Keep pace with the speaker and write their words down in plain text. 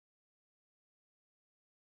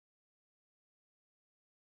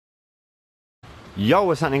Yo,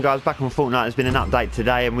 what's happening, guys? Back on Fortnite. There's been an update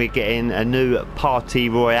today and we're getting a new party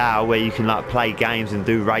royale where you can like play games and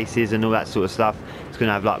do races and all that sort of stuff. It's going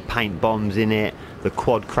to have like paint bombs in it. The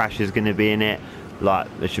Quadcrasher is going to be in it. Like,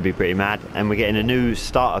 it should be pretty mad. And we're getting a new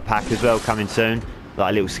starter pack as well coming soon.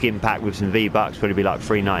 Like a little skin pack with some V-Bucks, probably be like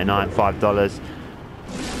 $3.99,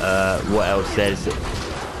 $5. What else? There's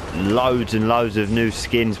loads and loads of new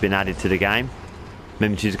skins been added to the game.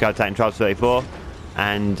 Remember to use the code TAKING34.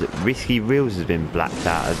 And Risky Reels has been blacked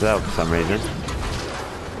out as well for some reason.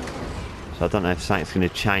 So I don't know if something's going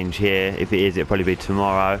to change here. If it is, it'll probably be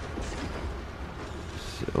tomorrow.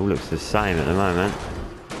 It all looks the same at the moment.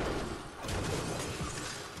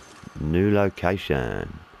 New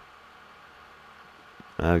location.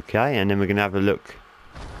 Okay, and then we're going to have a look,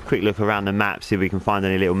 quick look around the map, see if we can find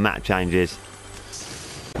any little map changes.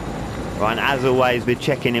 Right, and as always, we're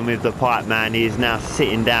checking in with the pipe man. He is now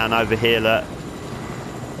sitting down over here, look.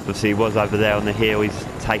 Obviously he was over there on the hill. He's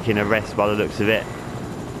taking a rest by the looks of it.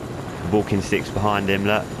 Walking sticks behind him,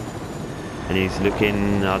 look. And he's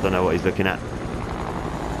looking, I don't know what he's looking at.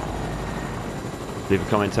 Leave a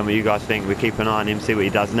comment on what you guys think. We'll keep an eye on him, see what he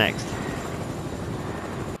does next.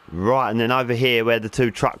 Right, and then over here where the two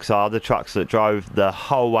trucks are, the trucks that drove the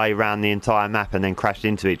whole way around the entire map and then crashed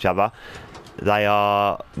into each other, they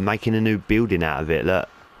are making a new building out of it, look.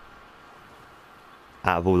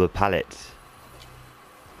 Out of all the pallets.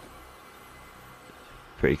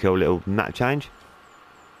 Pretty cool little map change.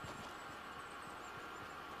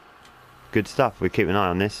 Good stuff. We'll keep an eye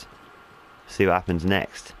on this. See what happens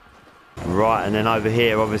next. Right, and then over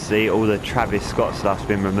here, obviously, all the Travis Scott stuff's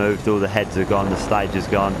been removed. All the heads are gone. The stage is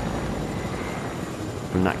gone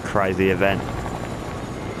from that crazy event.